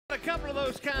A couple of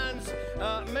those kinds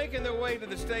making their way to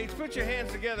the stage. Put your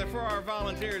hands together for our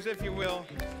volunteers, if you will.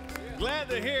 Glad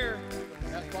to hear.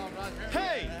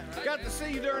 Hey, got to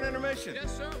see you during intermission.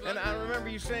 Yes, sir. And I remember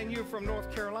you saying you're from North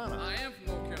Carolina. I am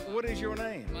from North Carolina. What is your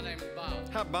name? My name is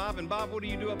Bob. Hi, Bob. And Bob, what do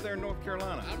you do up there in North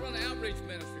Carolina? I run an outreach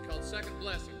ministry called Second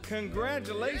Blessing.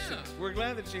 Congratulations. Yeah. We're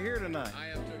glad that you're here tonight.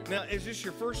 I am too. Now, is this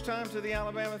your first time to the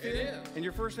Alabama Theater? It is. And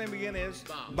your first name again is?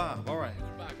 Bob. Bob, all right.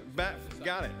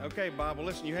 Got it. Okay, Bob. Well,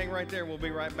 listen, you hang right there. We'll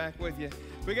be right back with you.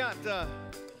 We got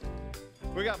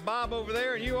Bob over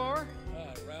there, and you are?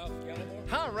 Ralph Gallimore.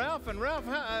 Hi, Ralph. And Ralph,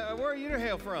 where are you to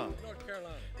hail from? North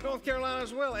Carolina. North Carolina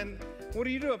as well. And what do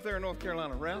you do up there in North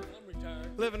Carolina, Ralph? I'm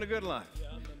retired. Living a good life. Yeah,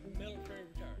 I'm a military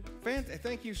retired.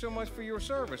 Thank you so much for your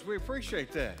service. We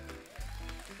appreciate that.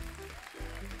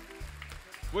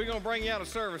 We're going to bring you out of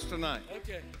service tonight.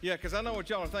 Okay. Yeah, because I know what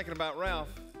y'all are thinking about Ralph.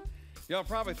 Y'all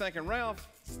probably thinking Ralph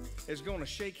is going to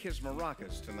shake his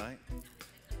maracas tonight.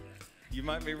 You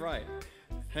might be right.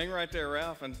 Hang right there,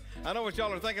 Ralph. And I know what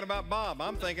y'all are thinking about Bob.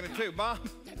 I'm thinking it too. Bob,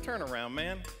 turn around,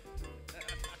 man.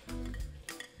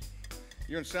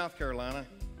 You're in South Carolina.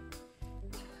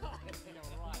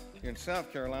 You're in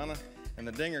South Carolina, and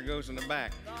the dinger goes in the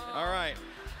back. All right.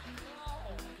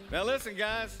 Now listen,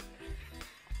 guys.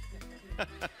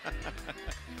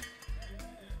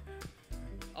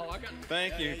 Oh, I got.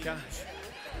 Thank you, guys.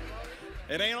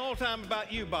 It ain't all the time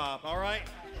about you, Bob, all right?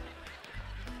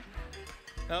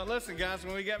 Now, listen, guys,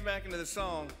 when we get back into the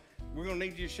song, we're going to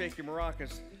need you to shake your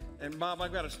maracas. And, Bob,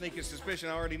 I've got a sneaking suspicion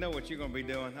I already know what you're going to be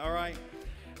doing, all right?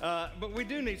 But we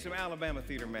do need some Alabama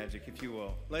theater magic, if you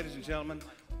will. Ladies and gentlemen,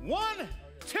 1,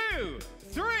 2,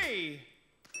 3.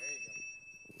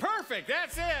 Perfect,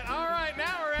 that's it. All right,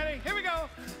 now we're ready. Here we go.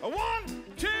 A 1,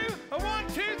 2, a 1,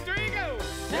 2, 3, go.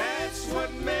 That's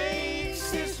what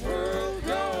makes this world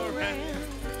go round.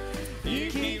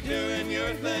 You keep doing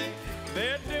your thing.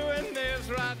 They're doing this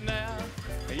right now.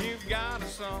 You've got a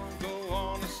song, go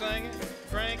on and sing it.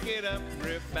 Crank it up,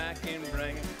 rip back and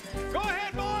bring it. Go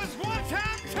ahead, boys, one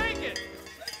time, take it.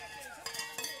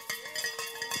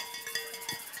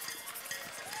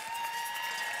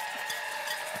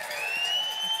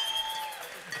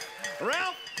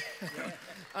 Ralph,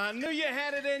 I knew you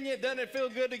had it in you. Doesn't it feel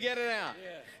good to get it out?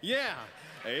 Yeah.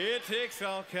 It takes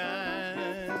all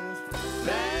kinds.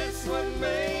 That's what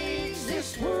makes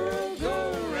this world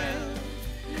go round.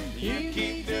 You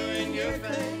keep doing your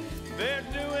thing. They're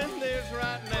doing this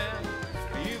right now.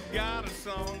 You've got a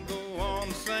song, go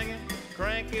on, sing it.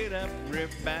 Crank it up,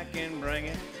 rip back and bring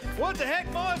it. What the heck,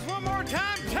 boys? One more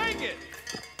time, take it.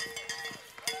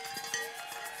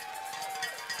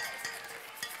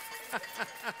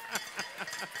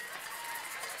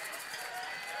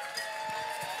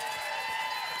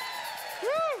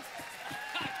 Woo!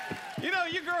 You know,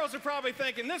 you girls are probably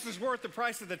thinking this is worth the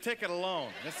price of the ticket alone.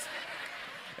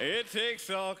 It takes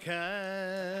all kinds.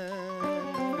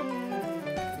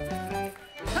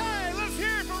 Hey, let's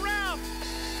hear it for Ralph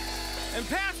and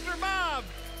Pastor Bob.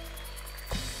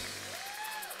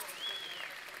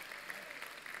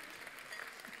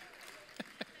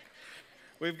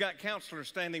 We've got counselors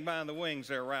standing by in the wings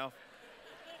there, Ralph.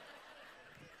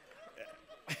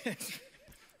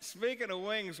 Speaking of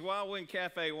wings, Wild Wing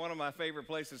Cafe, one of my favorite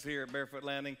places here at Barefoot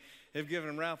Landing, have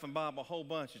given Ralph and Bob a whole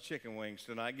bunch of chicken wings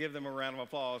tonight. Give them a round of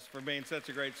applause for being such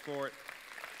a great sport.